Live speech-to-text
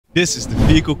This is the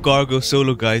Vehicle Cargo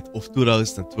Solo Guide of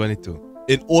 2022.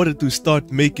 In order to start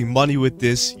making money with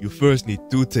this, you first need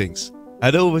two things.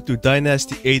 Head over to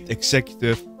Dynasty 8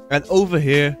 Executive and over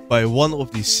here buy one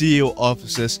of these CEO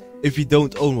offices if you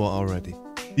don't own one already.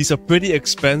 These are pretty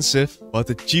expensive, but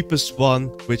the cheapest one,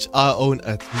 which I own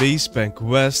at Maze Bank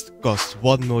West, costs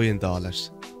 $1 million.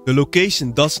 The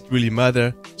location doesn't really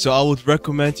matter, so I would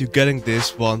recommend you getting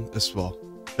this one as well.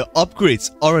 The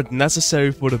upgrades aren't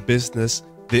necessary for the business.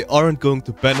 They aren't going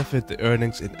to benefit the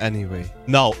earnings in any way.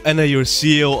 Now enter your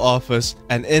CEO office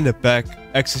and in the back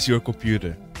access your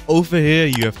computer. Over here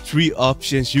you have three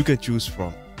options you can choose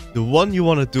from. The one you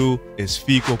want to do is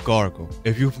Vehicle Cargo.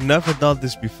 If you've never done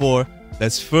this before,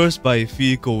 let's first buy a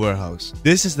vehicle warehouse.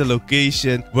 This is the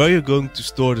location where you're going to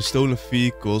store the stolen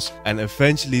vehicles and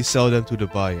eventually sell them to the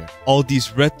buyer. All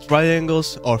these red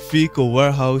triangles are vehicle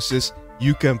warehouses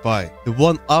you can buy. The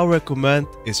one I recommend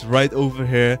is right over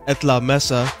here at La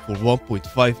Mesa for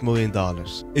 $1.5 million.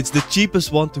 It's the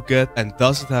cheapest one to get and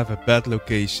doesn't have a bad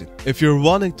location. If you're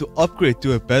wanting to upgrade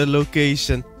to a better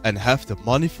location and have the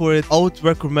money for it, I would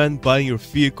recommend buying your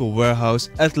vehicle warehouse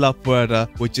at La Puerta,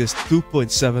 which is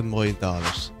 $2.7 million.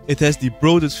 It has the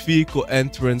broadest vehicle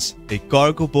entrance, a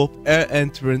cargo bob air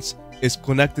entrance, is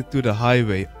connected to the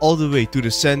highway all the way to the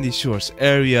Sandy Shores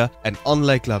area, and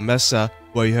unlike La Mesa,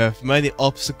 where you have many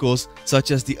obstacles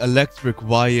such as the electric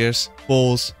wires,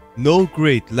 poles, no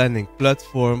great landing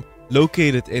platform,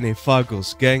 located in a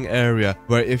Vagos gang area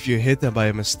where if you hit them by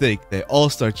a mistake they all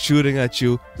start shooting at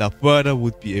you, La Puerta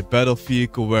would be a better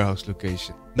vehicle warehouse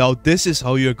location. Now this is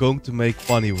how you're going to make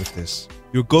money with this.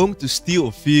 You're going to steal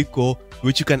a vehicle,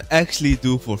 which you can actually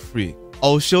do for free.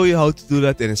 I'll show you how to do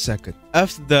that in a second.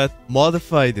 After that,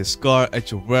 modify this car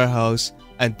at your warehouse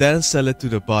and then sell it to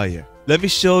the buyer. Let me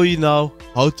show you now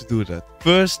how to do that.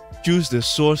 First, choose the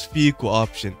source vehicle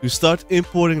option. To start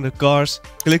importing the cars,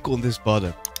 click on this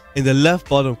button. In the left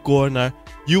bottom corner,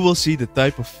 you will see the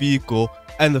type of vehicle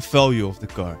and the value of the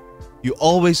car. You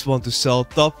always want to sell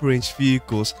top range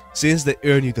vehicles since they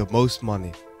earn you the most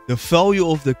money. The value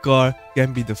of the car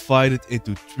can be divided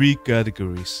into three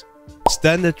categories.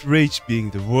 Standard range being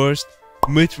the worst,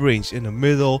 mid-range in the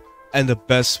middle, and the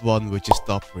best one, which is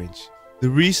top range. The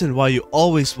reason why you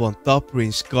always want top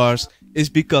range cars is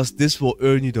because this will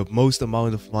earn you the most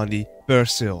amount of money per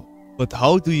sale. But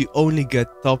how do you only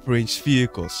get top range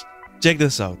vehicles? Check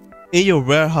this out. In your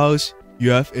warehouse, you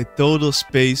have a total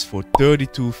space for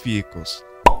 32 vehicles.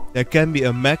 There can be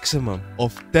a maximum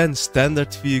of 10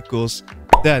 standard vehicles,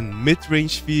 10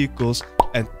 mid-range vehicles,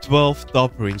 and 12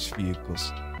 top range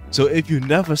vehicles. So if you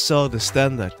never sell the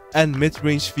standard and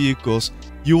mid-range vehicles,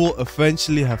 you will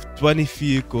eventually have 20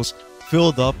 vehicles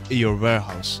filled up in your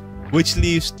warehouse, which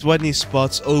leaves 20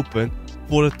 spots open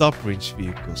for the top range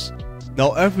vehicles.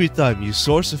 Now every time you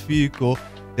source a vehicle,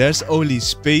 there's only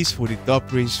space for the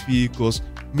top range vehicles,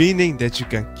 meaning that you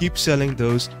can keep selling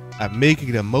those and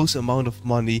making the most amount of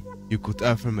money you could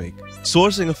ever make.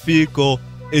 Sourcing a vehicle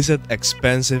isn't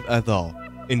expensive at all.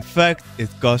 In fact, it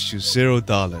costs you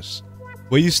 $0.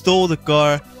 When you stole the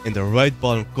car, in the right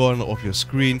bottom corner of your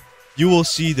screen, you will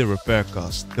see the repair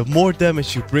cost. The more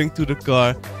damage you bring to the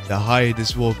car, the higher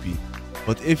this will be.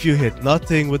 But if you hit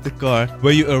nothing with the car,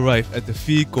 when you arrive at the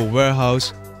vehicle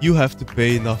warehouse, you have to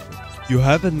pay nothing. You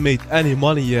haven't made any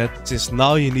money yet, since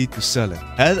now you need to sell it.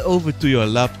 Head over to your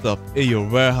laptop in your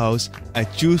warehouse and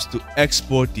choose to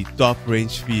export the top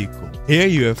range vehicle. Here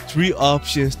you have three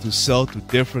options to sell to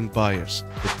different buyers: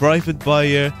 the private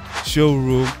buyer,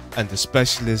 showroom, and the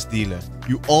specialist dealer.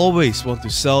 You always want to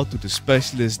sell to the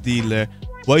specialist dealer,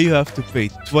 where you have to pay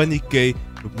 $20k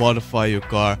to modify your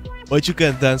car, but you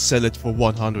can then sell it for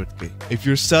 $100k. If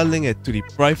you're selling it to the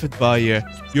private buyer,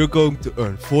 you're going to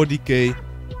earn $40k,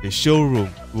 the showroom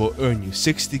will earn you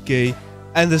 $60k,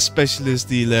 and the specialist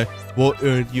dealer will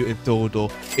earn you in total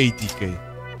 $80k.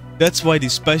 That's why the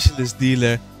specialist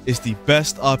dealer is the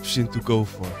best option to go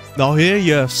for. Now here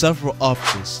you have several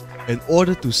options. In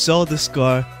order to sell this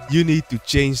car, you need to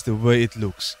change the way it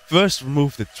looks. First,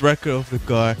 remove the tracker of the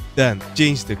car, then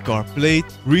change the car plate,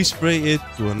 respray it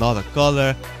to another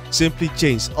color. Simply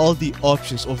change all the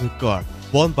options of the car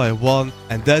one by one,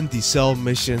 and then the sell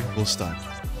mission will start.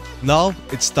 Now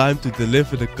it's time to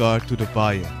deliver the car to the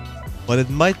buyer. But it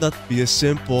might not be as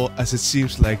simple as it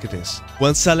seems like it is.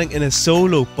 When selling in a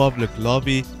solo public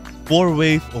lobby, 4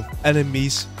 waves of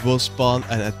enemies will spawn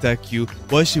and attack you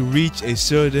once you reach a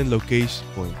certain location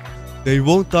point. They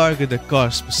won't target the car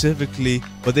specifically,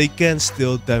 but they can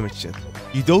still damage it.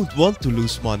 You don't want to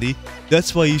lose money,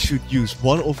 that's why you should use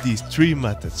one of these three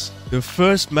methods. The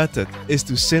first method is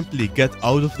to simply get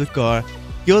out of the car,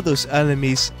 Kill those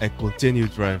enemies and continue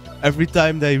driving. Every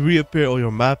time they reappear on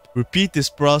your map, repeat this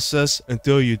process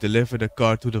until you deliver the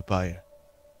car to the buyer.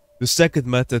 The second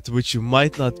method, which you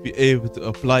might not be able to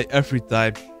apply every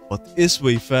time but is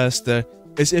way faster,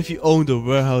 is if you own the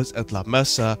warehouse at La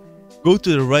Mesa, go to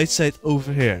the right side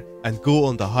over here and go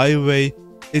on the highway.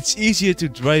 It's easier to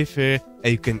drive here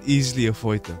and you can easily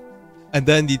avoid them. And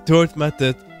then the third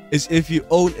method is if you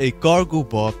own a cargo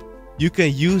bob, you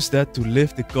can use that to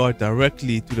lift the car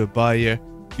directly to the buyer.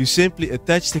 You simply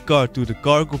attach the car to the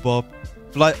cargo bob,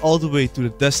 fly all the way to the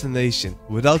destination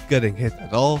without getting hit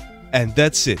at all, and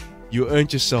that's it. You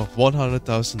earned yourself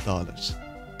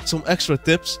 $100,000. Some extra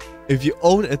tips: if you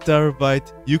own a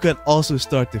terabyte, you can also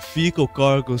start the vehicle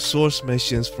cargo source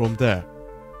missions from there.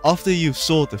 After you've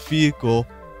sold the vehicle,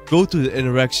 go to the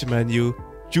interaction menu,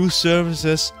 choose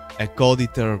services and call the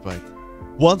terabyte.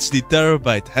 Once the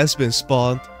terabyte has been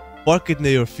spawned, park it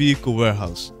near your vehicle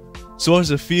warehouse. Source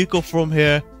the vehicle from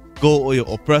here, go on your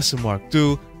oppressor mark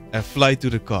II and fly to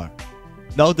the car.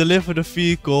 Now deliver the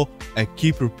vehicle and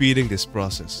keep repeating this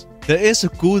process. There is a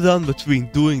cooldown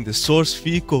between doing the source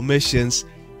vehicle missions.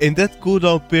 In that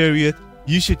cooldown period,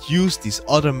 you should use these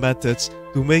other methods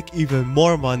to make even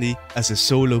more money as a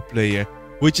solo player,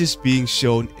 which is being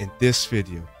shown in this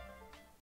video.